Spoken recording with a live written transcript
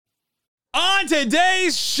On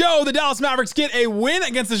today's show, the Dallas Mavericks get a win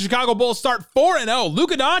against the Chicago Bulls, start 4-0.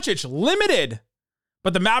 Luka Doncic limited,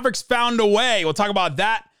 but the Mavericks found a way. We'll talk about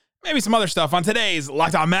that, maybe some other stuff on today's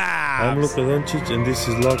Locked On Mavs. I'm Luka Doncic, and this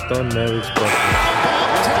is Locked On Mavericks podcast.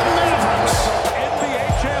 Mavericks,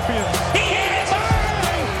 NBA champions. He hit it!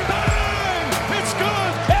 Bang! It's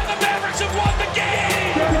good! And the Mavericks have won the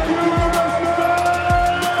game!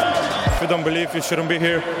 If you don't believe, you shouldn't be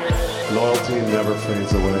here. Loyalty never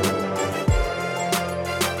fades away.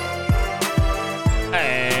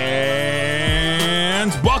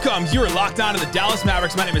 And welcome. You are locked on to the Dallas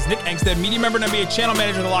Mavericks. My name is Nick Engstead, media member and NBA channel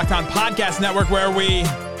manager of the Locked On Podcast Network, where we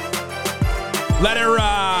let it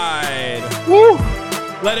ride. Woo!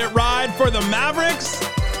 Let it ride for the Mavericks.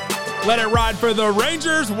 Let it ride for the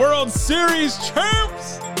Rangers World Series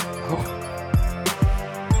champs.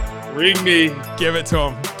 Ring me. Give it to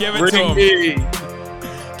him. Give it Ring to him. me.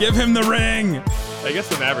 Give him the ring. I guess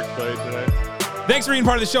the Mavericks played today. Thanks for being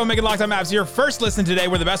part of the show, making Locked On Mavs your first listen today,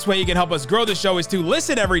 where the best way you can help us grow the show is to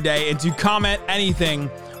listen every day and to comment anything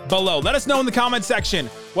below. Let us know in the comment section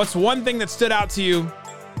what's one thing that stood out to you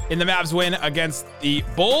in the Mavs win against the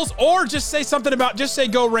Bulls, or just say something about, just say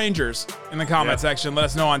go Rangers in the comment section. Let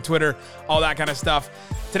us know on Twitter, all that kind of stuff.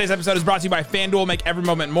 Today's episode is brought to you by FanDuel. Make every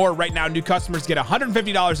moment more. Right now, new customers get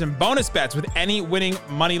 $150 in bonus bets with any winning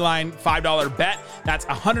moneyline $5 bet. That's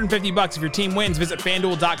 $150 if your team wins. Visit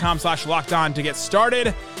FanDuel.com/lockedon to get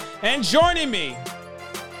started. And joining me,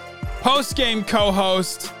 post-game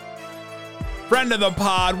co-host, friend of the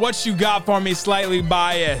pod, what you got for me, slightly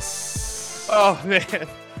biased? Oh, man.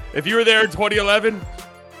 If you were there in 2011,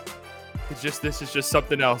 this is just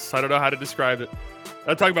something else. I don't know how to describe it.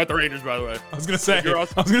 I'm talking about the Rangers, by the way. I was gonna say. Something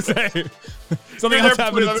else else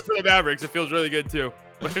happened for the Mavericks. It feels really good too.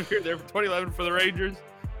 But if you're there for 2011 for the Rangers,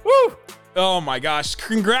 woo! Oh my gosh!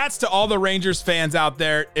 Congrats to all the Rangers fans out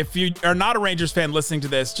there. If you are not a Rangers fan listening to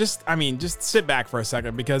this, just sit back for a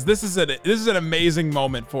second, because this is an amazing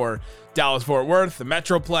moment for Dallas-Fort Worth, the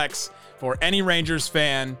Metroplex, for any Rangers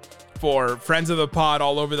fan, for friends of the pod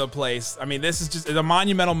all over the place. I mean, this is just a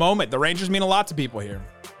monumental moment. The Rangers mean a lot to people here.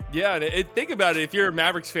 Yeah, and think about it. If you're a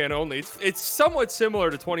Mavericks fan only, it's somewhat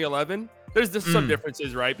similar to 2011. There's just some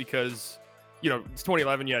differences, right? Because, it's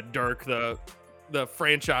 2011. You had Dirk, the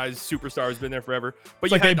franchise superstar, has been there forever.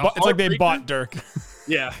 But it's like they bought Dirk.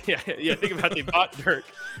 Yeah. Think about it, they bought Dirk.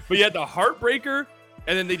 But you had the heartbreaker,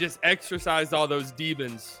 and then they just exercised all those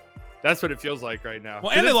demons. That's what it feels like right now.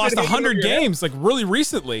 Well, and they lost 100 games, really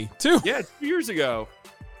recently, too. Yeah, 2 years ago.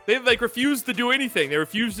 They refused to do anything. They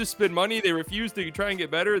refused to spend money. They refused to try and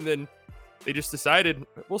get better. And then they just decided,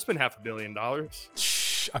 we'll spend $500 million.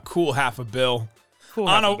 A cool $500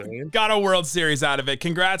 million. Got a World Series out of it.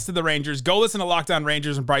 Congrats to the Rangers. Go listen to Locked On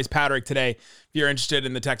Rangers and Bryce Patrick today if you're interested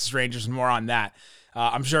in the Texas Rangers and more on that.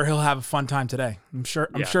 I'm sure he'll have a fun time today. I'm sure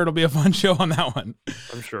it'll be a fun show on that one.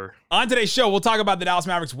 I'm sure. On today's show, we'll talk about the Dallas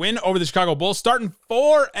Mavericks win over the Chicago Bulls, starting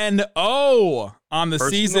 4-0 on the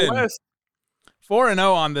season.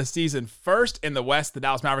 4-0 on the season. First in the West, the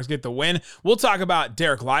Dallas Mavericks get the win. We'll talk about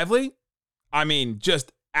Dereck Lively. I mean,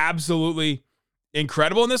 just absolutely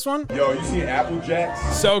incredible in this one. Yo, you see Apple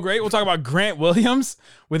Jacks? So great. We'll talk about Grant Williams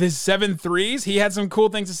with his 7 threes. He had some cool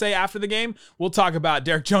things to say after the game. We'll talk about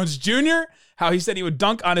Derrick Jones Jr., how he said he would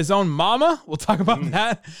dunk on his own mama. We'll talk about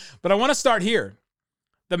that. But I want to start here.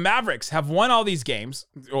 The Mavericks have won all these games.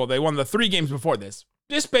 Well, they won the 3 games before this.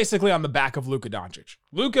 Just basically on the back of Luka Doncic.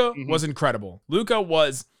 Luka was incredible. Luka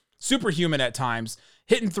was superhuman at times,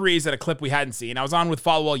 hitting threes at a clip we hadn't seen. I was on with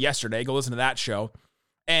Followell yesterday. Go listen to that show.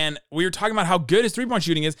 And we were talking about how good his three-point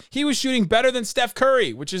shooting is. He was shooting better than Steph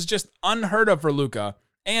Curry, which is just unheard of for Luka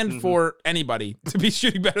and for anybody to be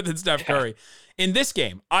shooting better than Steph Curry. In this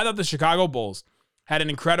game, I thought the Chicago Bulls had an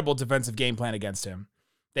incredible defensive game plan against him.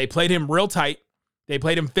 They played him real tight. They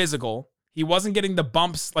played him physical. He wasn't getting the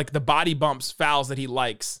bumps, like the body bumps, fouls that he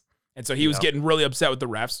likes. And so he was getting really upset with the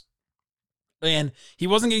refs. And he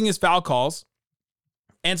wasn't getting his foul calls.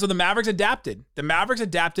 And so the Mavericks adapted. The Mavericks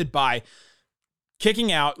adapted by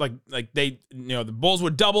kicking out, like they, the Bulls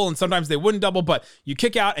would double and sometimes they wouldn't double, but you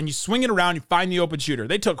kick out and you swing it around, you find the open shooter.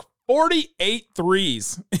 They took 48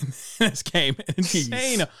 threes in this game.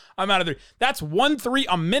 Insane amount of threes. That's 1 3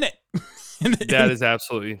 a minute. That is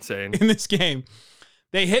absolutely insane. In this game.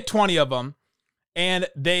 They hit 20 of them, and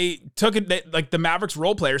they took it. Like the Mavericks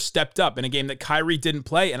role players stepped up in a game that Kyrie didn't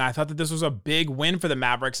play, and I thought that this was a big win for the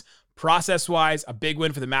Mavericks, process-wise, a big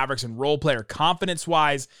win for the Mavericks and role player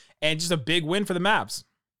confidence-wise, and just a big win for the Mavs.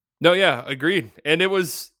 No, yeah, agreed. And it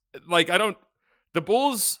was the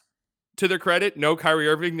Bulls, to their credit, no Kyrie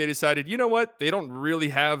Irving. They decided, you know what? They don't really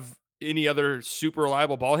have any other super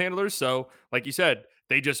reliable ball handlers. So, like you said,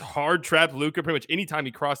 They just hard trapped Luka pretty much anytime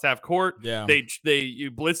he crossed half court. Yeah.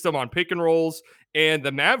 You blitzed him on pick and rolls. And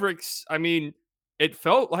the Mavericks, I mean, it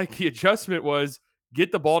felt like the adjustment was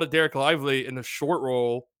get the ball to Dereck Lively in the short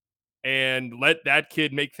roll and let that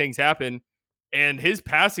kid make things happen. And his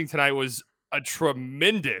passing tonight was a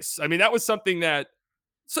tremendous. I mean, that was something that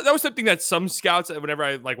some scouts, whenever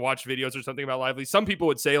I like watch videos or something about Lively, some people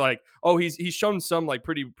would say like, oh, he's shown some like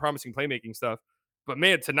pretty promising playmaking stuff. But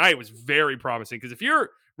man, tonight was very promising because if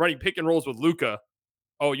you're running pick and rolls with Luka,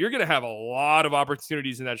 oh, you're going to have a lot of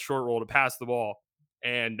opportunities in that short roll to pass the ball.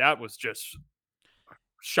 And that was just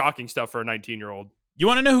shocking stuff for a 19-year-old. You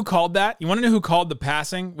want to know who called that? You want to know who called the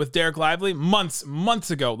passing with Dereck Lively?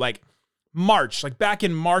 Months ago, like March, like back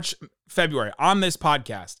in March, February on this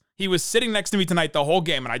podcast. He was sitting next to me tonight the whole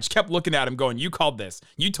game, and I just kept looking at him going, you called this.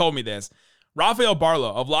 You told me this. Rafael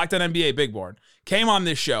Barlow of Locked On NBA Big Board came on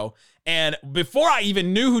this show, and before I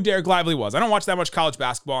even knew who Dereck Lively was, I don't watch that much college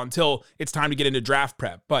basketball until it's time to get into draft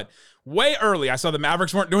prep, but way early, I saw the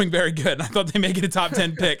Mavericks weren't doing very good, and I thought they'd make it a top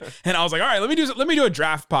 10 pick, and I was like, all right, let me do a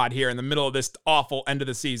draft pod here in the middle of this awful end of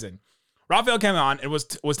the season. Rafael came on and was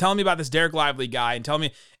telling me about this Dereck Lively guy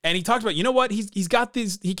and he talked about, you know what, he's got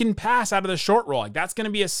these, he can pass out of the short roll. Like that's going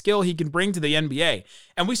to be a skill he can bring to the NBA.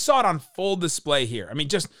 And we saw it on full display here. I mean,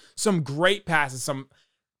 just some great passes, some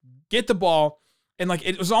get the ball. And like,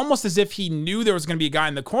 it was almost as if he knew there was going to be a guy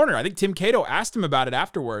in the corner. I think Tim Cato asked him about it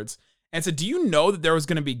afterwards and said, do you know that there was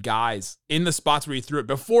going to be guys in the spots where you threw it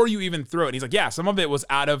before you even threw it? And he's like, yeah, some of it was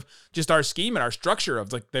out of just our scheme and our structure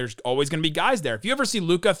of like, there's always going to be guys there. If you ever see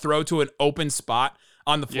Luka throw to an open spot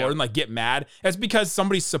on the floor and like get mad, it's because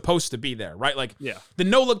somebody's supposed to be there, right? Like the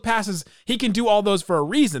no look passes, he can do all those for a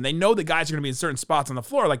reason. They know the guys are going to be in certain spots on the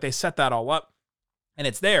floor. Like they set that all up and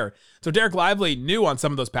it's there. So Dereck Lively knew on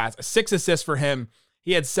some of those passes, 6 assists for him.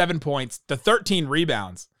 He had 7 points to 13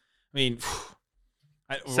 rebounds. I mean,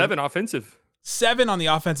 7 offensive. 7 on the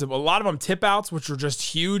offensive. A lot of them tip outs, which were just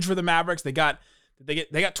huge for the Mavericks. They got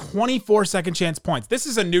 24 second chance points. This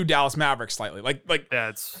is a new Dallas Mavericks slightly.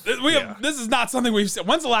 This is not something we've seen.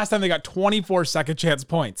 When's the last time they got 24 second chance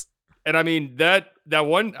points? And I mean that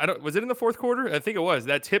one, was it in the fourth quarter? I think it was.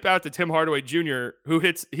 That tip out to Tim Hardaway Jr.,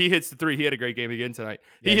 he hits the three. He had a great game again tonight.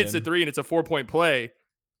 He hits the three and it's a 4-point play.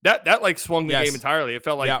 That like swung the game entirely. It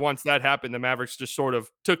felt like once that happened, the Mavericks just sort of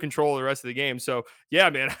took control of the rest of the game. So yeah,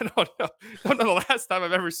 man, I don't know the last time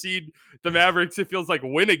I've ever seen the Mavericks, it feels like,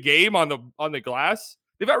 win a game on the glass.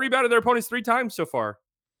 They've out rebounded their opponents 3 times so far.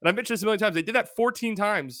 And I've mentioned this a million times. They did that 14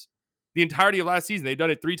 times the entirety of last season. They've done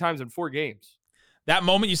it 3 times in 4 games. That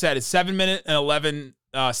moment you said is 7-minute and 11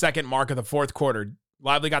 second mark of the fourth quarter.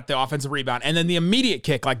 Lively got the offensive rebound, and then the immediate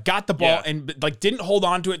kick, like got the ball and like didn't hold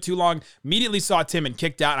on to it too long, immediately saw Tim and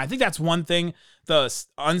kicked out. And I think that's one thing, the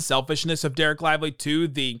unselfishness of Dereck Lively too,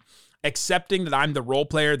 the accepting that I'm the role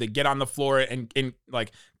player, that get on the floor and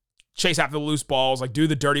like chase after the loose balls, like do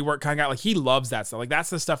the dirty work kind of guy. Like he loves that stuff. Like that's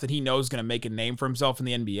the stuff that he knows is going to make a name for himself in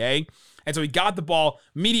the NBA. And so he got the ball,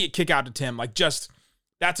 immediate kick out to Tim, like just,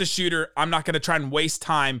 that's a shooter. I'm not going to try and waste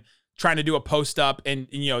time trying to do a post up and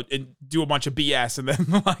do a bunch of BS and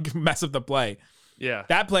then like mess up the play. Yeah.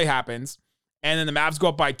 That play happens. And then the Mavs go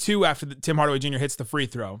up by 2 after Tim Hardaway Jr. hits the free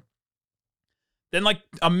throw. Then like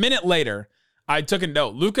a minute later, I took a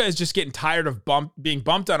note. Luka is just getting tired of being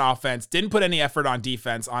bumped on offense, didn't put any effort on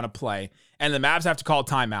defense on a play, and the Mavs have to call a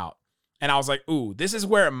timeout. And I was like, ooh, this is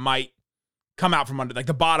where it might come out from under. Like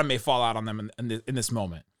the bottom may fall out on them in this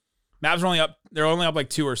moment. Mavs are only up. They're only up like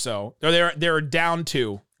 2 or so. They were down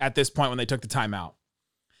 2 at this point when they took the timeout.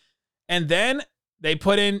 And then they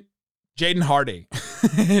put in Jaden Hardy.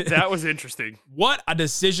 That was interesting. What a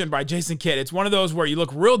decision by Jason Kidd. It's one of those where you look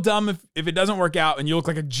real dumb if it doesn't work out, and you look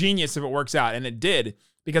like a genius if it works out. And it did,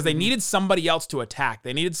 because they needed somebody else to attack.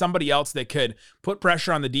 They needed somebody else that could put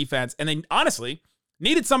pressure on the defense. And they honestly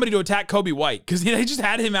needed somebody to attack Kobe White, because they just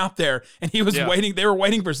had him out there and he was waiting. They were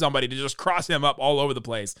waiting for somebody to just cross him up all over the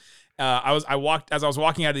place. As I was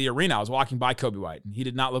walking out of the arena, I was walking by Kobe White, and he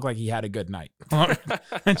did not look like he had a good night. I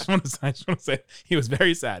just want to say he was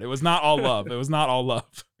very sad. It was not all love. It was not all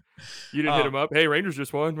love. You didn't hit him up. Hey, Rangers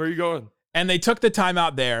just won. Where are you going? And they took the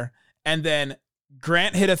timeout there, and then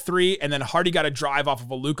Grant hit a 3, and then Hardy got a drive off of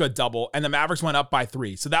a Luka double, and the Mavericks went up by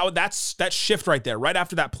 3. So that's that shift right there. Right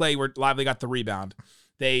after that play where Lively got the rebound,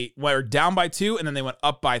 they were down by 2, and then they went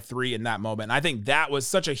up by 3 in that moment. And I think that was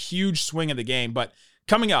such a huge swing of the game. But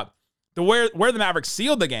coming up, where the Mavericks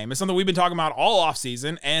sealed the game is something we've been talking about all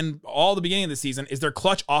offseason and all the beginning of the season, is their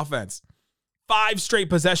clutch offense. 5 straight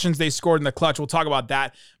possessions they scored in the clutch. We'll talk about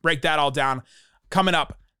that, break that all down coming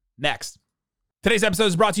up next. Today's episode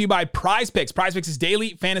is brought to you by Prize Picks. Prize Picks is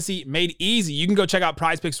daily fantasy made easy. You can go check out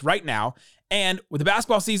Prize Picks right now And with the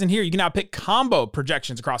basketball season here, you can now pick combo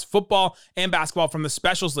projections across football and basketball from the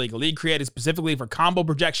Specials League, a league created specifically for combo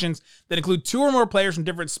projections that include 2 or more players from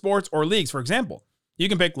different sports or leagues. For example, you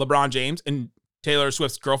can pick LeBron James and Taylor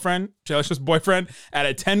Swift's boyfriend at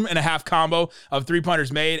a 10.5 combo of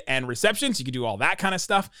 3-pointers made and receptions. You can do all that kind of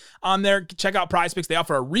stuff on there. Check out Prize Picks. They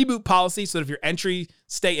offer a reboot policy so that if your entry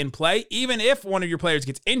stay in play, even if one of your players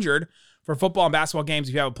gets injured for football and basketball games,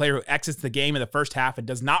 if you have a player who exits the game in the first half and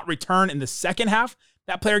does not return in the second half,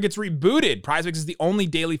 that player gets rebooted. Prize Picks is the only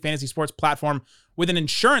daily fantasy sports platform with an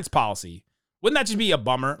insurance policy. Wouldn't that just be a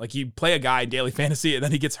bummer? Like you play a guy in daily fantasy and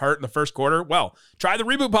then he gets hurt in the first quarter? Well, try the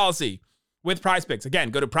reboot policy with Prize Picks. Again,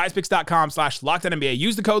 go to prizepicks.com/LockedOnNBA.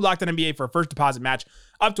 Use the code LockedOnNBA for a first deposit match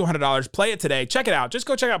up to $100. Play it today. Check it out. Just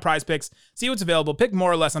go check out Prize Picks. See what's available. Pick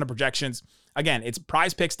more or less on the projections. Again, it's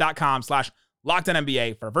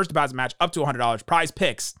prizepicks.com/LockedOnNBA for a first deposit match up to $100.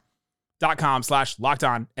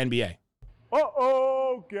 Prizepicks.com/LockedOnNBA.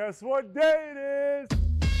 Uh-oh, guess what day it is?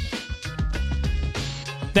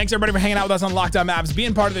 Thanks, everybody, for hanging out with us on Locked On Mavs,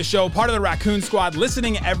 being part of the show, part of the Raccoon Squad,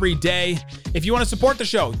 listening every day. If you want to support the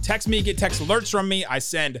show, text me, get text alerts from me. I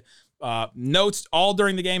send notes all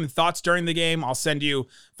during the game and thoughts during the game. I'll send you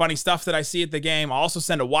funny stuff that I see at the game. I'll also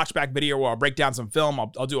send a watch back video where I'll break down some film.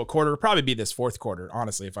 I'll do a quarter. It'll probably be this fourth quarter,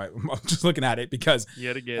 honestly, if I'm just looking at it, because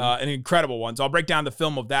yet again, an incredible one. So I'll break down the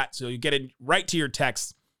film of that so you get it right to your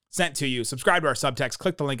text sent to you. Subscribe to our subtext.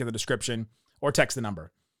 Click the link in the description or text the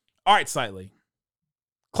number. All right, Slightly.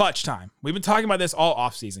 Clutch time. We've been talking about this all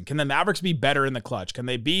offseason. Can the Mavericks be better in the clutch? Can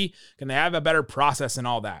they have a better process and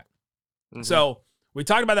all that? Mm-hmm. So we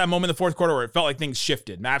talked about that moment in the fourth quarter where it felt like things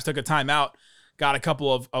shifted. Mavs took a timeout, got a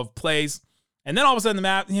couple of plays, and then all of a sudden the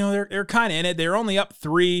Mavs, they're kind of in it. They're only up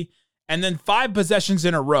 3, and then 5 possessions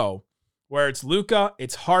in a row where it's Luka,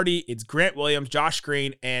 it's Hardy, it's Grant Williams, Josh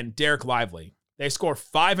Green, and Dereck Lively. They score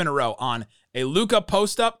 5 in a row on a Luka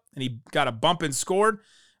post up, and he got a bump and scored.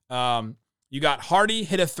 You got Hardy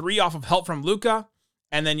hit a 3 off of help from Luka,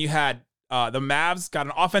 and then you had the Mavs got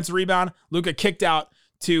an offensive rebound. Luka kicked out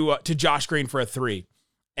to Josh Green for a 3,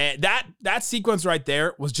 and that sequence right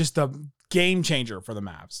there was just a game changer for the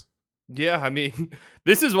Mavs. Yeah, I mean,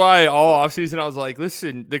 this is why all offseason I was like,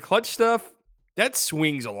 listen, the clutch stuff that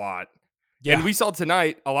swings a lot. Yeah. And we saw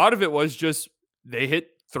tonight a lot of it was just they hit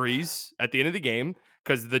threes at the end of the game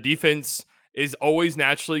because the defense is always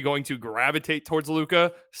naturally going to gravitate towards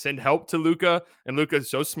Luka, send help to Luka, and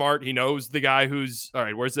Luka's so smart. He knows the guy who's, all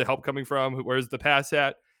right, where's the help coming from? Where's the pass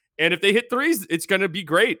at? And if they hit threes, it's going to be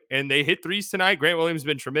great. And they hit threes tonight. Grant Williams has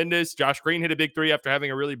been tremendous. Josh Green hit a big 3 after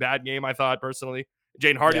having a really bad game, I thought, personally.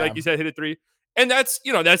 Jane Hardy, like you said, hit a 3. And that's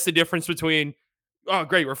the difference between, oh,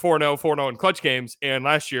 great, we're 4-0 in clutch games. And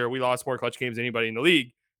last year, we lost more clutch games than anybody in the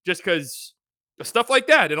league just because stuff like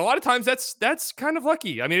that. And a lot of times that's kind of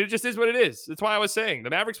lucky. I mean, it just is what it is. That's why I was saying the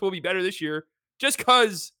Mavericks will be better this year just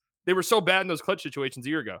because they were so bad in those clutch situations a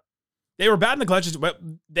year ago. They were bad in the clutches, but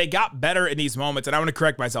they got better in these moments. And I want to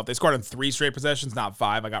correct myself. They scored on 3 straight possessions, not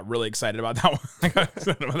 5. I got really excited about that one.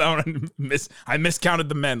 I miscounted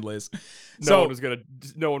the men, Liz. No one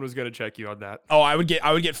was gonna check you on that. Oh, I would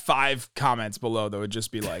get 5 comments below that would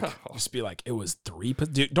just be like, it was 3.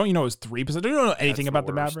 Dude, don't you know it was 3 possessions? Don't you know anything about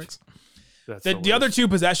the Mavericks? The other 2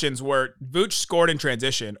 possessions were Vooch scored in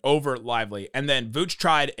transition over Lively, and then Vooch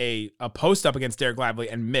tried a post up against Dereck Lively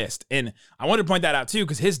and missed. And I wanted to point that out too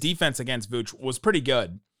because his defense against Vooch was pretty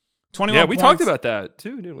good. 21 we talked about that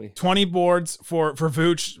too, didn't we? 20 boards for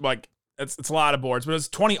Vooch, like it's a lot of boards, but it was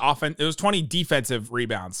 20 defensive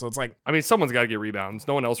rebounds. So it's like, I mean, someone's got to get rebounds.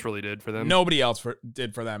 No one else really did for them. Nobody else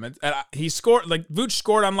did for them. And he scored, like Vooch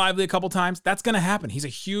scored on Lively a couple times. That's going to happen. He's a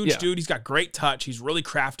huge dude. He's got great touch. He's really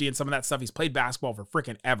crafty and some of that stuff. He's played basketball for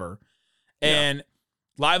freaking ever. And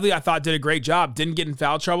Lively, I thought, did a great job. Didn't get in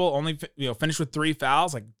foul trouble. Only finished with 3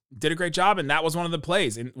 fouls. Like, did a great job. And that was one of the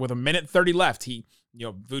plays. And with 1:30 left,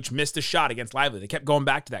 Vooch missed a shot against Lively. They kept going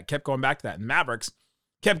back to that. And Mavericks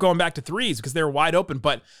kept going back to threes because they were wide open.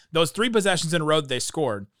 But those 3 possessions in a row that they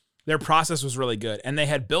scored, their process was really good. And they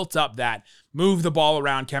had built up that move the ball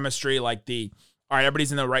around chemistry, like all right,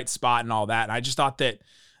 everybody's in the right spot and all that. And I just thought that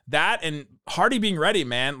and Hardy being ready,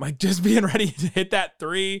 man, like just being ready to hit that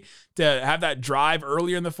 3, to have that drive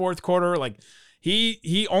earlier in the fourth quarter. Like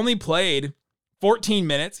he only played 14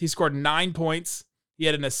 minutes. He scored 9 points. He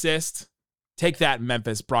had an assist. Take that,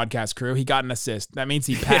 Memphis broadcast crew. He got an assist. That means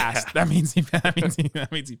he passed. Yeah. That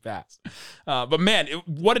means he passed. But man,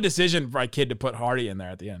 what a decision for a kid to put Hardy in there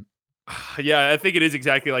at the end. Yeah, I think it is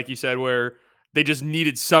exactly like you said, where they just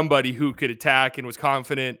needed somebody who could attack and was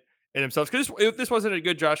confident in themselves. Because this wasn't a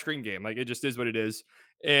good Josh Green game. Like, it just is what it is.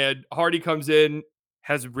 And Hardy comes in,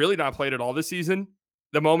 has really not played at all this season.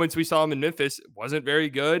 the moments we saw him in Memphis wasn't very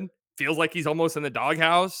good. Feels like he's almost in the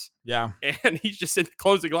doghouse. Yeah. And he's just in the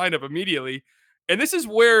closing lineup immediately. And this is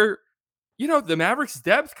where, the Mavericks'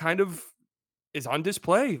 depth kind of is on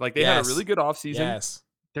display. Like they had a really good offseason. Yes.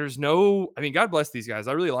 There's no, God bless these guys.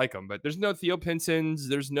 I really like them, but there's no Theo Pinsons.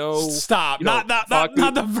 There's no stop. Not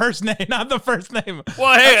the first name. Not the first name.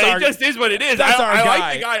 Well, hey, it just is what it is. I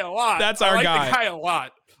like the guy a lot. That's our guy. I like the guy a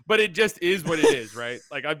lot, but it just is what it is, right?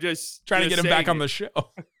 Like I'm just trying to get him back on the show.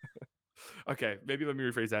 Okay, maybe let me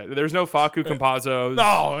rephrase that. There's no Facu Campazos.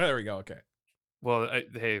 Oh, there we go. Okay. Well,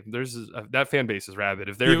 hey, there's that fan base is rabid.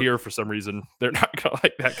 If they're here for some reason, they're not gonna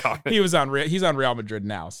like that comment. He's on Real Madrid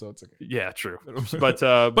now, so it's okay. Yeah, true. But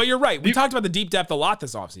you're right. We talked about the deep depth a lot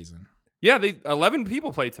this offseason. Yeah, 11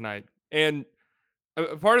 people played tonight, and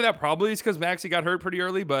part of that probably is because Maxey got hurt pretty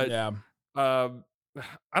early. But yeah, I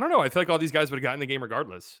don't know. I feel like all these guys would have gotten the game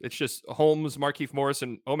regardless. It's just Holmes, Markieff Morris,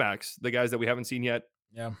 and Omax, the guys that we haven't seen yet.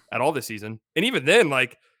 Yeah, at all this season. And even then,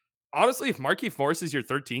 like honestly, if Markieff Morris is your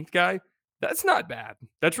 13th guy. That's not bad.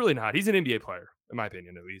 That's really not. He's an NBA player, in my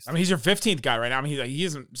opinion, at least. I mean, he's your 15th guy right now. I mean, he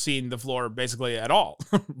hasn't seen the floor basically at all.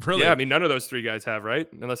 Really? Yeah, I mean, none of those three guys have, right?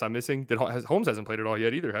 Unless I'm missing. Holmes hasn't played at all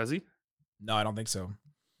yet either, has he? No, I don't think so.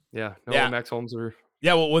 Yeah. Max Holmes or...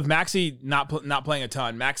 Yeah, well, with Maxey not playing a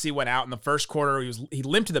ton, Maxey went out in the first quarter. He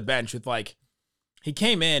limped to the bench with he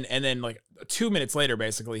came in and then 2 minutes later,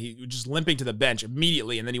 basically, he was just limping to the bench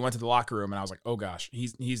immediately, and then he went to the locker room, and I was like, oh gosh,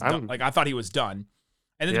 he's done. I thought he was done.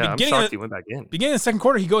 And then I'm shocked he went back in. Beginning of the second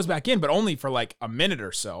quarter, he goes back in, but only for a minute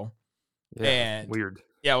or so. Yeah, and weird.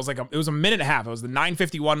 Yeah, it was a minute and a half. It was the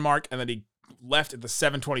 9:51 mark, and then he left at the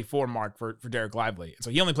 7:24 mark for Dereck Lively.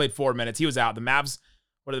 So he only played 4 minutes. He was out. The Mavs,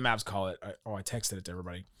 what did the Mavs call it? I texted it to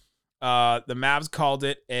everybody. The Mavs called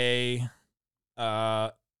it a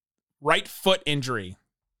right foot injury.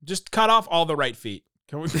 Just cut off all the right feet.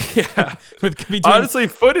 Can we? Yeah. Honestly,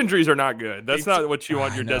 foot injuries are not good. That's not what you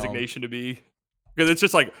want your designation to be. Because it's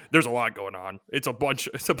just there's a lot going on. It's a bunch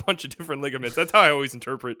of different ligaments. That's how I always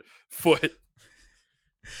interpret foot.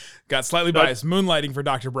 Got slightly biased. Moonlighting for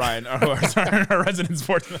Dr. Brian, our resident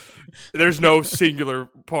sportsman. There's no singular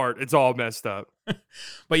part. It's all messed up.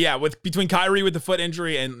 But yeah, between Kyrie with the foot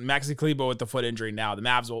injury and Maxi Kleber with the foot injury now, the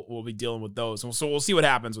Mavs will be dealing with those. So we'll see what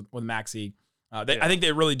happens with Maxi. I think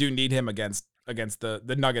they really do need him against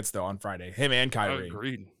the Nuggets, though, on Friday. Him and Kyrie.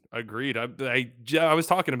 Agreed. I was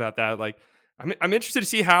talking about that. I'm interested to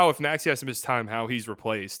see how, if Maxey has to miss time, how he's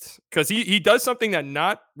replaced. Because he does something that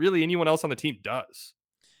not really anyone else on the team does.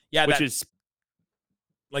 Yeah, which is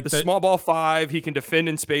the small ball five. He can defend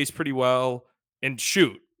in space pretty well and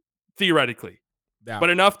shoot, theoretically. Yeah.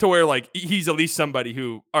 But enough to where he's at least somebody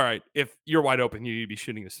who, all right, if you're wide open, you need to be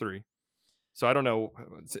shooting this three. So I don't know.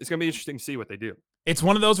 It's going to be interesting to see what they do. It's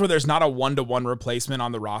one of those where there's not a 1-to-1 replacement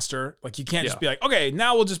on the roster. You can't just be okay,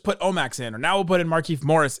 now we'll just put Omax in, or now we'll put in Markieff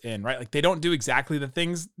Morris in, right? They don't do exactly the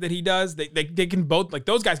things that he does. They can both,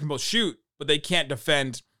 those guys can both shoot, but they can't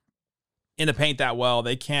defend in the paint that well.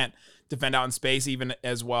 They can't defend out in space even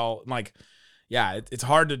as well. It's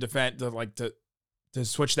hard to defend to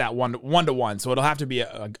switch that 1-to-1. So it'll have to be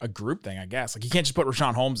a group thing, I guess. You can't just put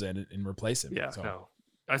Rashawn Holmes in and replace him. Yeah, so. No.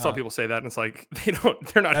 I saw people say that, and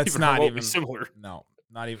it's they're not even remotely similar. No,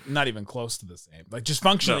 not even close to the same. Just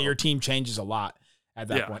functionally, your team changes a lot at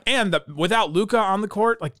that point. And without Luka on the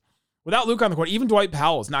court, even Dwight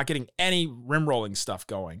Powell is not getting any rim rolling stuff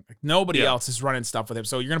going. Nobody else is running stuff with him.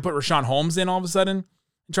 So you're gonna put Rashawn Holmes in all of a sudden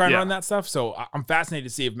and try and run that stuff. So I'm fascinated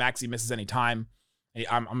to see if Maxey misses any time.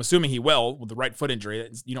 I'm assuming he will with the right foot injury.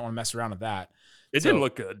 You don't want to mess around with that. It didn't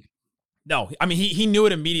look good. No, I mean, he knew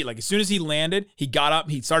it immediately. As soon as he landed, he got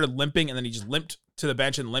up, he started limping, and then he just limped to the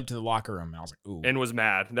bench and limped to the locker room. And I was like, ooh. And was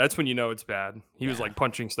mad. That's when you know it's bad. He was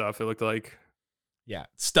punching stuff, it looked like. Yeah,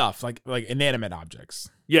 stuff, like inanimate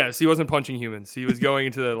objects. Yes, he wasn't punching humans. He was going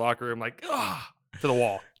into the locker room to the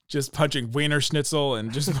wall. Just punching Wiener Schnitzel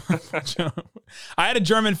and just I had a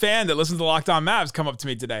German fan that listens to Locked On Mavs come up to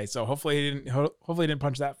me today, so hopefully he didn't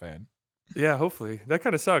punch that fan. Yeah, hopefully. That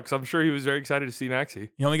kind of sucks. I'm sure he was very excited to see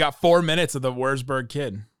Maxey. He only got 4 minutes of the Wurzburg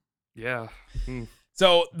kid. Yeah.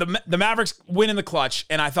 So the Mavericks win in the clutch,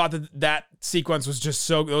 and I thought that sequence was just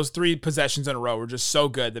those 3 possessions in a row were just so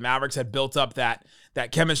good. The Mavericks had built up that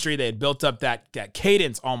chemistry. They had built up that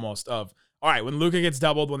cadence almost of, all right, when Luka gets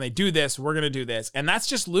doubled, when they do this, we're going to do this. And that's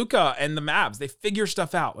just Luka and the Mavs. They figure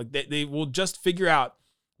stuff out. They will just figure out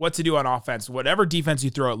what to do on offense. Whatever defense you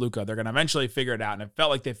throw at Luka, they're going to eventually figure it out. And it felt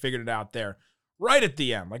like they figured it out there right at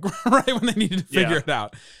the end, right when they needed to figure it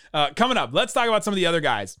out. Coming up, let's talk about some of the other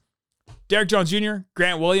guys. Derrick Jones Jr.,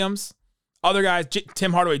 Grant Williams, other guys,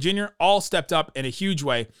 Tim Hardaway Jr., all stepped up in a huge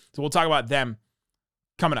way. So we'll talk about them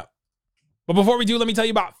coming up. But before we do, let me tell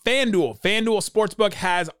you about FanDuel. FanDuel Sportsbook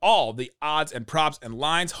has all the odds and props and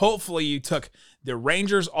lines. Hopefully you took the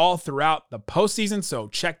Rangers all throughout the postseason, so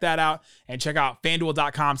check that out and check out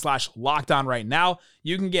FanDuel.com/lockedon right now.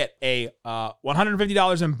 You can get a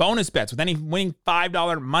 $150 in bonus bets with any winning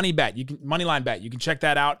 $5 money line bet. You can check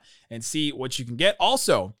that out and see what you can get.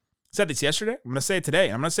 Also, I said this yesterday. I'm going to say it today.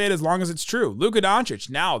 And I'm going to say it as long as it's true. Luka Doncic,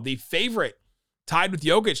 now the favorite, tied with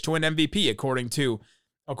Jokic to win MVP, according to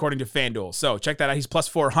FanDuel. So check that out. He's plus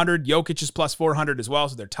 400. Jokic is plus 400 as well.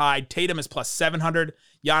 So they're tied. Tatum is plus 700.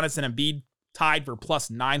 Giannis and Embiid tied for plus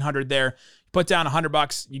 900 there. Put down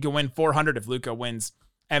 $100. You can win 400 if Luka wins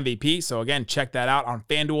MVP. So again, check that out on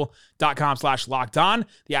FanDuel.com/lockedon.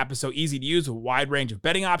 The app is so easy to use with a wide range of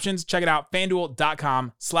betting options. Check it out.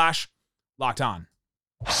 FanDuel.com/lockedon.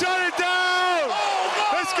 Shut it down!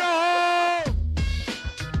 Let's go home!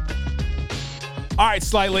 All right,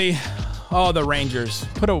 slightly. Oh, the Rangers.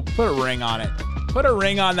 Put a ring on it. Put a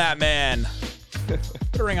ring on that man.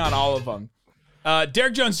 Put a ring on all of them.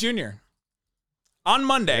 Dereck Jones Jr. On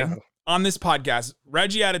Monday, on this podcast,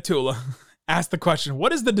 Reggie Atatula asked the question,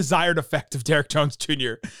 what is the desired effect of Dereck Jones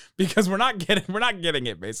Jr.? Because we're not getting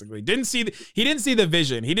it, basically. He didn't see the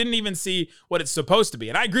vision. He didn't even see what it's supposed to be.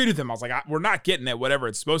 And I agreed with him. I was like, we're not getting it, whatever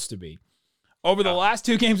it's supposed to be. Over the last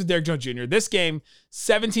two games with Dereck Jones Jr., this game,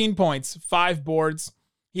 17 points, 5 boards.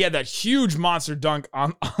 He had that huge monster dunk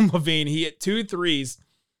on Levine. He hit 2 threes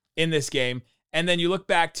in this game. And then you look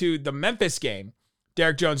back to the Memphis game.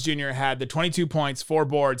 Dereck Jones Jr. had the 22 points, 4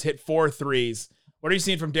 boards, hit 4 threes. What are you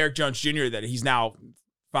seeing from Dereck Jones Jr. that he's now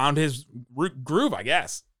found his groove, I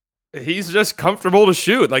guess? He's just comfortable to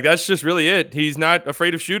shoot. Like, that's just really it. He's not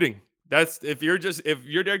afraid of shooting. If you're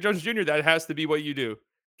Dereck Jones Jr., that has to be what you do.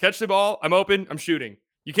 Catch the ball. I'm open. I'm shooting.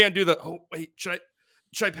 You can't do the, oh, wait, should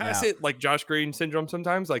I pass it? Like Josh Green syndrome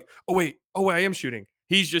sometimes. Like, oh, wait, I am shooting.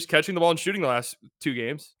 He's just catching the ball and shooting the last 2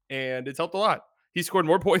 games, and it's helped a lot. He scored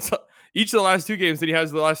more points each of the last 2 games than he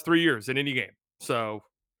has the last 3 years in any game. So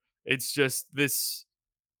it's just this.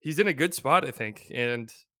 He's in a good spot, I think,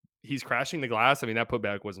 and he's crashing the glass. I mean, that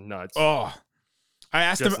putback was nuts. Oh, I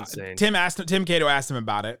asked him. Insane. Tim Cato asked him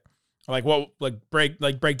about it. Like, break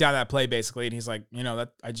down that play basically, and he's like, that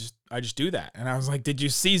I just do that. And I was like, did you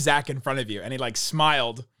see Zach in front of you? And he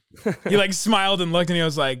smiled. He smiled and looked, and he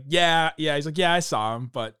was like, yeah. He's like, yeah, I saw him,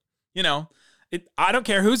 but I don't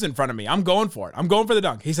care who's in front of me. I'm going for it. I'm going for the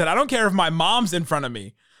dunk. He said, I don't care if my mom's in front of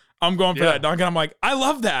me. I'm going for that dunk. And I'm like, I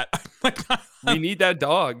love that. We need that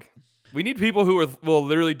dog. We need people who will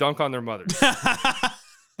literally dunk on their mothers.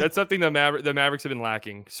 That's something the Mavericks have been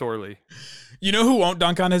lacking sorely. You know who won't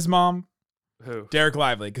dunk on his mom? Who? Dereck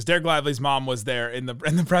Lively, because Dereck Lively's mom was there in the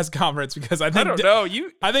press conference. Because I don't know.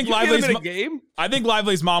 I think Lively's game. I think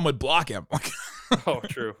Lively's mom would block him. Oh,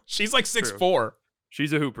 true. She's like 6'4".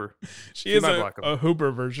 She's a hooper. She is a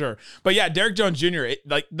hooper for sure. But yeah, Dereck Jones Jr.,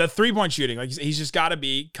 the 3-point shooting, he's just got to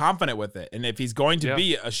be confident with it. And if he's going to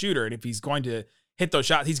be a shooter, and if he's going to hit those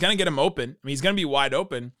shots, he's going to get them open. I mean, he's going to be wide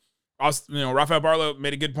open. Rafael Barlow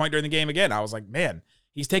made a good point during the game again. I was like, man,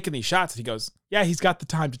 he's taking these shots. He goes, yeah, he's got the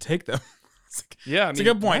time to take them. It's a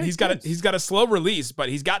good point. He's got a slow release, but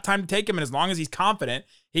he's got time to take him. And as long as he's confident,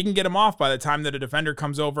 he can get him off by the time that a defender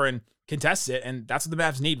comes over and contests it. And that's what the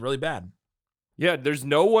Mavs need really bad. Yeah, there's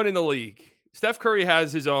no one in the league. Steph Curry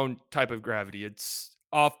has his own type of gravity. It's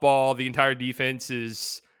off ball. The entire defense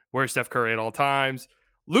is where Steph Curry at all times.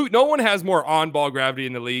 No one has more on-ball gravity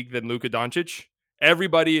in the league than Luka Doncic.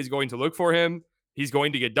 Everybody is going to look for him. He's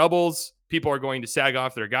going to get doubles. People are going to sag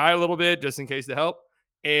off their guy a little bit just in case to help.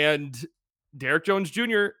 And Dereck Jones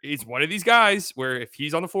Jr. is one of these guys where if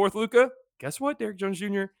he's on the floor with Luka, guess what, Dereck Jones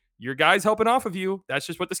Jr.? Your guy's helping off of you. That's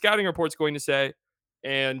just what the scouting report's going to say.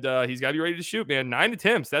 And he's got to be ready to shoot, man. 9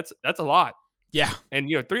 attempts. That's a lot. Yeah. And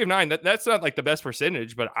 3 of 9. That's not like the best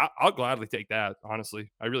percentage, but I'll gladly take that.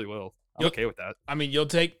 Honestly, I really will. I'm okay with that. I mean, you'll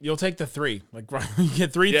take the 3. You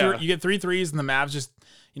get 3. You get 3 threes, and the Mavs just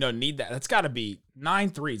need that. That's got to be 9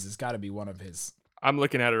 threes. It's got to be one of his. I'm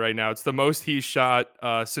looking at it right now. It's the most he's shot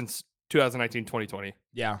since 2019-2020.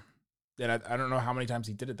 Yeah. And I don't know how many times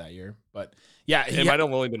he did it that year, but yeah, it might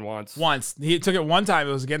have only been once. He took it one time.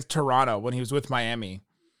 It was against Toronto when he was with Miami,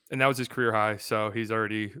 and that was his career high. So he's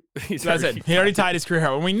already He already tied his career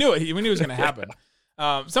high. When we knew it, we knew it was going to happen.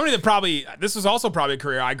 Somebody that this was also probably a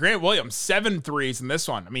career high. Grant Williams, 7 threes in this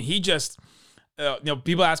one. I mean, he just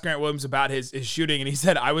people asked Grant Williams about his shooting, and he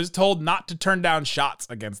said, "I was told not to turn down shots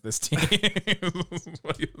against this team."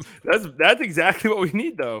 That's exactly what we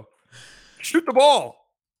need, though. Shoot the ball.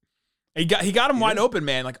 He got him wide open,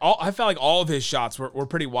 man. Like I felt like all of his shots were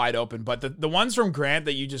pretty wide open, but the ones from Grant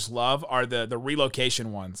that you just love are the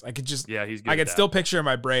relocation ones. I could just he's good I could at still that. picture in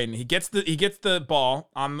my brain. He gets the ball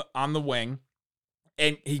on the wing,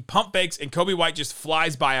 and he pump fakes, and Kobe White just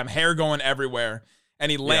flies by him, hair going everywhere,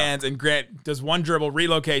 and he lands, and Grant does one dribble,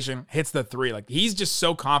 relocation, hits the three. Like he's just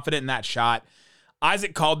so confident in that shot.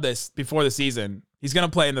 Isaac called this before the season. He's gonna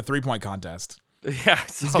play in the 3-point contest. Yeah,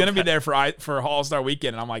 He's going to be there for All-Star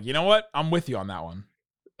Weekend, and I'm like, you know what? I'm with you on that one.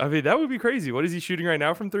 I mean, that would be crazy. What is he shooting right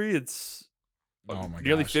now from 3? It's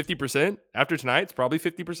nearly 50%. After tonight, it's probably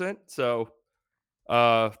 50%. So,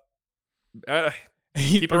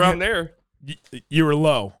 keep around there. You were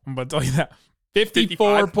low. I'm about to tell you that.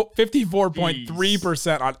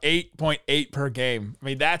 54.3% on 8.8 per game. I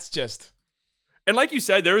mean, that's just... And like you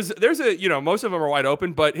said, there's a, most of them are wide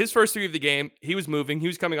open, but his first 3 of the game, he was moving. He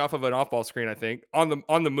was coming off of an off-ball screen, I think, on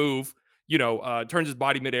the move, turns his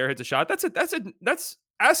body midair, hits a shot. Don't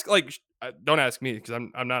ask me because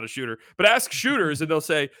I'm not a shooter, but ask shooters and they'll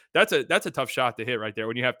say that's a tough shot to hit right there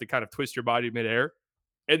when you have to kind of twist your body midair.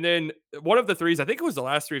 And then one of the threes, I think it was the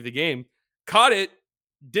last 3 of the game, caught it,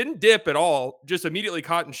 didn't dip at all, just immediately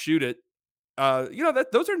caught and shoot it.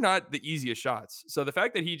 Those are not the easiest shots. So the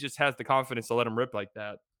fact that he just has the confidence to let him rip like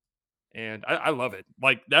that, and I love it.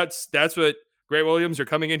 Like that's what Grant Williams. You're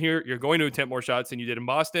coming in here. You're going to attempt more shots than you did in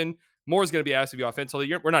Boston. More is going to be asked of you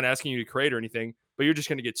offensively. We're not asking you to create or anything, but you're just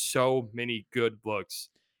going to get so many good looks.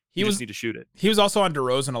 You just need to shoot it. He was also on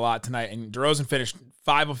DeRozan a lot tonight, and DeRozan finished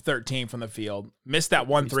 5 of 13 from the field. Missed that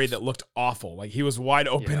 1 3 that looked awful. Like he was wide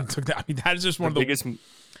open and took that. I mean, that is just one of the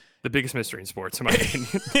biggest mystery in sports, in my opinion.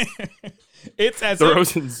 It's as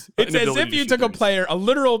if you took a player, a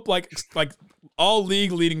literal like all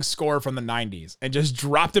league leading scorer from the 90s, and just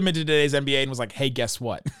dropped him into today's NBA and was like, "Hey, guess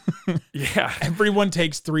what? Yeah, everyone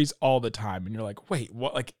takes threes all the time." And you're like, "Wait,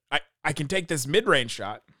 what? Like I can take this mid-range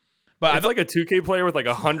shot." But it's like a 2K player with like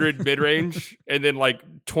 100 mid-range and then like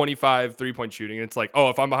 25 3-point shooting. And it's like, oh,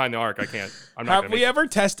 if I'm behind the arc, I can't. I'm not. Have we ever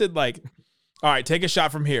tested like, all right, take a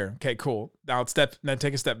shot from here. Okay, cool. Now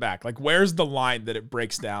take a step back. Like, where's the line that it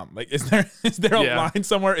breaks down? Like, is there a line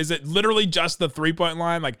somewhere? Is it literally just the 3-point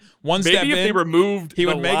line? Like step in? Maybe if they removed the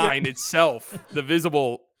line itself, the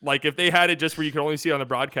visible, like if they had it just where you can only see it on the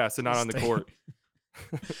broadcast and not on the court.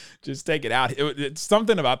 Just take it out. It's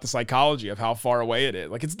something about the psychology of how far away it is.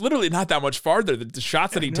 Like it's literally not that much farther. The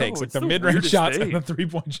shots that he takes, like the mid-range shots and the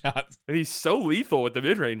 3-point shots. And he's so lethal with the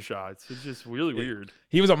mid-range shots. It's just really weird.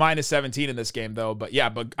 He was a -17 in this game though. But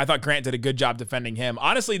I thought Grant did a good job defending him.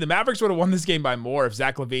 Honestly, the Mavericks would have won this game by more if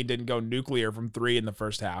Zach LaVine didn't go nuclear from 3 in the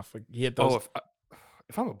first half. Like he hit those.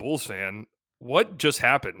 If I'm a Bulls fan, what just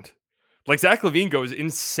happened? Like Zach LaVine goes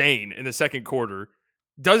insane in the second quarter.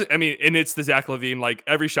 And it's the Zach LaVine, like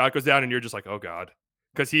every shot goes down and you're just like, oh God.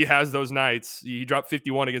 Because he has those nights. He dropped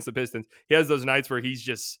 51 against the Pistons. He has those nights where he's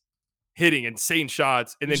just hitting insane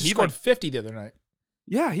shots. And then he scored 50 the other night.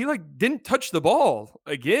 Yeah, he like didn't touch the ball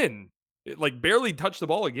again. Barely touched the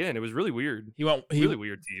ball again. It was really weird. Really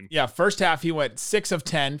weird team. Yeah, first half he went 6 of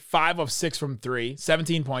 10, 5 of 6 from 3,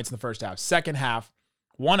 17 points in the first half. Second half,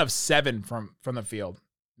 1 of 7 from the field.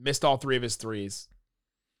 Missed all 3 of his threes.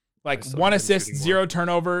 Like 1 assist, 0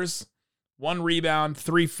 turnovers, 1 rebound,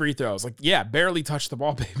 3 free throws. Like, barely touched the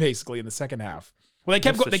ball basically in the second half. Well,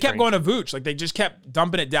 they kept going to Vooch. Like they just kept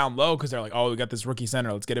dumping it down low because they're like, oh, we got this rookie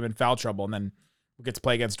center. Let's get him in foul trouble, and then we get to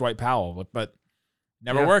play against Dwight Powell. But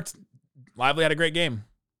never worked. Lively had a great game.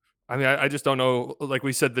 I mean, I just don't know. Like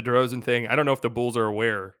we said, the DeRozan thing. I don't know if the Bulls are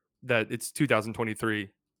aware that it's 2023.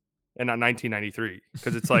 And not 1993,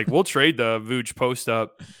 because it's like we'll trade the Vooch post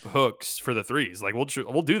up hooks for the threes. Like we'll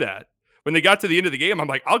do that. When they got to the end of the game, I'm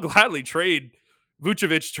like, I'll gladly trade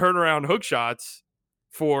Vucevic turnaround hook shots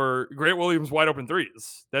for Grant Williams wide open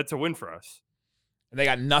threes. That's a win for us. And they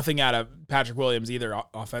got nothing out of Patrick Williams either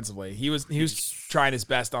offensively. He was trying his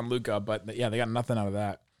best on Luka, but they got nothing out of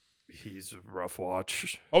that. He's a rough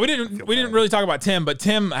watch. Well, we didn't really talk about Tim, but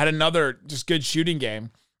Tim had another just good shooting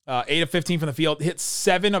game. 8 of 15 from the field, hit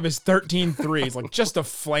 7 of his 13 threes, like just a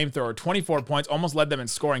flamethrower, 24 points, almost led them in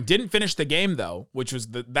scoring. Didn't finish the game though, which was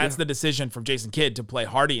the decision from Jason Kidd to play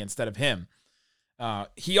Hardy instead of him.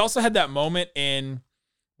 He also had that moment in,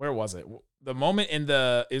 where was it? The moment in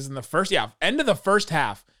the first, end of the first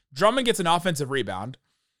half. Drummond gets an offensive rebound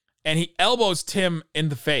and he elbows Tim in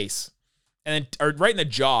the face. Or right in the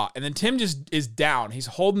jaw, and then Tim just is down. He's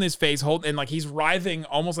holding his face, and like he's writhing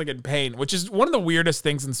almost like in pain, which is one of the weirdest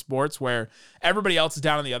things in sports where everybody else is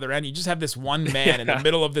down on the other end. You just have this one man in the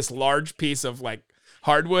middle of this large piece of like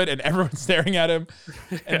hardwood, and everyone's staring at him.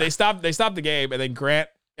 And they stop the game, and then Grant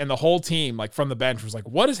And the whole team, like from the bench, was like,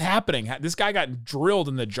 "What is happening?" This guy got drilled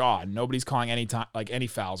in the jaw, and nobody's calling any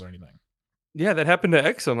fouls or anything. Yeah, that happened to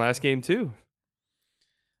Exum last game too.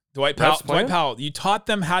 Dwight Powell, you taught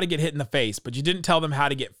them how to get hit in the face, but you didn't tell them how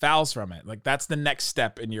to get fouls from it. Like, that's the next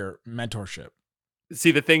step in your mentorship.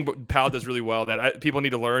 See, the thing Powell does really well that people need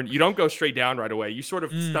to learn, you don't go straight down right away. You sort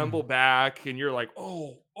of stumble back, and you're like,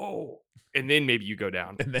 oh, and then maybe you go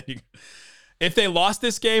down. And then if they lost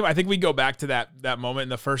this game, I think we go back to that moment in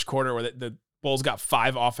the first quarter where the Bulls got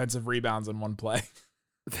 5 offensive rebounds in one play.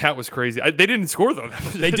 That was crazy. They didn't score, though.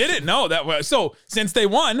 They didn't. No, so since they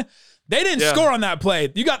won, they didn't score on that play.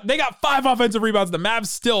 They got 5 offensive rebounds. The Mavs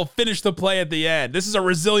still finished the play at the end. This is a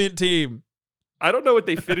resilient team. I don't know what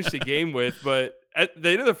they finished the game with, but at the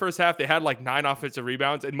end of the first half, they had like 9 offensive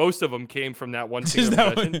rebounds, and most of them came from that one single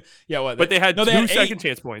possession. But they had 2 second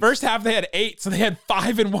chance points. First half, they had 8, so they had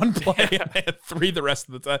 5 in one play, and they had 3 the rest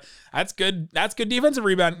of the time. That's good. That's good defensive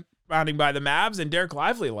rebounding by the Mavs and Dereck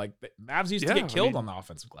Lively. Like, the Mavs used to get killed on the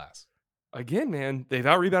offensive glass. Again, man, they've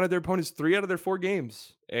out-rebounded their opponents 3 out of their 4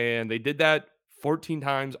 games, and they did that 14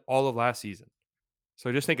 times all of last season.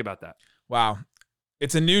 So just think about that. Wow.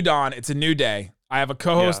 It's a new dawn. It's a new day. I have a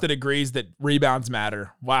co-host that agrees that rebounds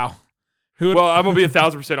matter. Wow. Well, I'm going to be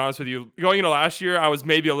 1,000% honest with you. Going into last year, I was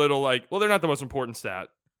maybe a little like, well, they're not the most important stat.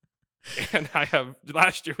 And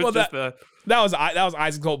last year was that was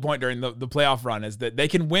Isaac's whole point during the playoff run, is that they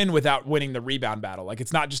can win without winning the rebound battle. Like,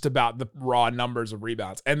 it's not just about the raw numbers of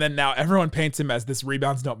rebounds. And then now everyone paints him as this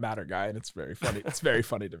rebounds don't matter guy, and it's very funny. It's very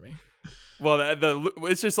funny to me. Well,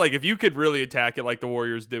 it's just like, if you could really attack it like the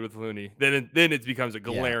Warriors did with Looney, then it becomes a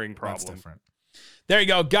glaring problem. That's different. There you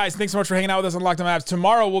go, guys. Thanks so much for hanging out with us on Locked On Mavs.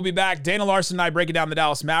 Tomorrow we'll be back. Dana Larson and I breaking down the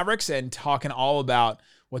Dallas Mavericks and talking all about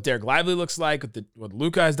what Dereck Lively looks like, what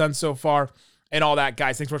Luka has done so far, and all that.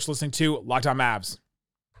 Guys, thanks so much for listening to Locked On Mavs.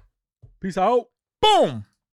 Peace out. Boom.